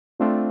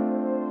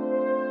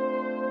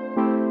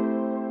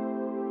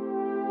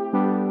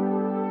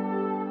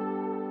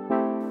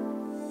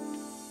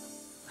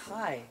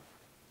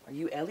Are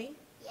you Ellie?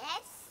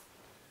 Yes.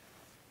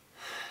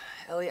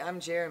 Ellie, I'm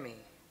Jeremy.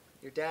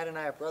 Your dad and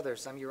I are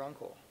brothers. I'm your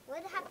uncle.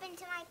 What happened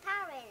to my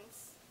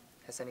parents?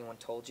 Has anyone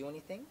told you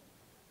anything?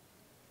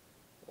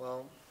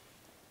 Well,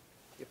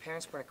 your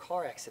parents were in a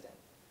car accident.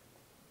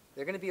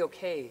 They're gonna be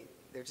okay.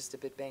 They're just a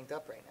bit banged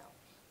up right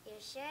now. You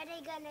sure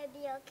they're gonna be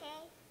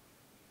okay?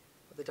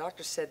 Well, the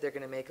doctor said they're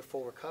gonna make a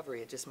full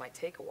recovery. It just might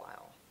take a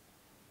while.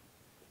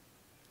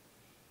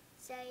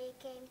 So you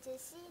came to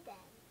see them?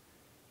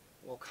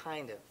 Well,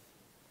 kind of.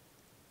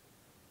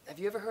 Have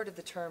you ever heard of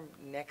the term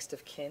next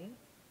of kin?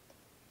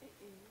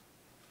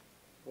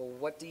 Well,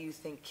 what do you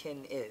think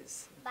kin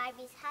is?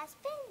 Barbie's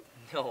husband?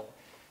 No,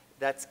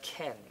 that's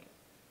kin.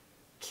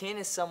 Kin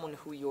is someone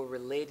who you're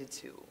related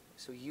to.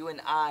 So you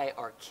and I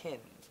are kin.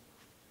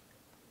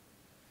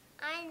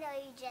 I know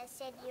you just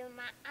said you're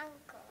my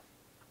uncle.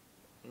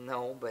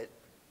 No, but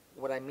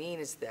what I mean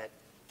is that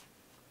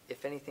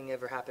if anything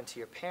ever happened to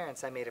your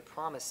parents, I made a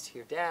promise to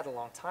your dad a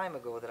long time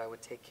ago that I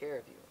would take care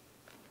of you.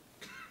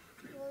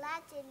 Will I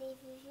have to live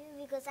with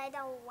you because I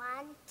don't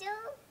want to?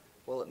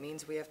 Well, it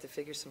means we have to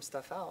figure some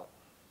stuff out.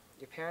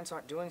 Your parents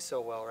aren't doing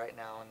so well right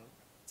now, and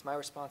it's my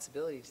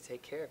responsibility to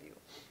take care of you.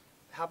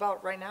 How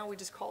about right now we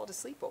just call it a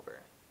sleepover?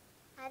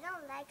 I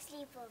don't like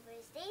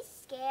sleepovers. They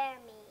scare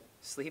me.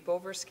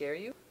 Sleepover scare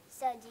you?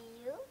 So do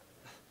you?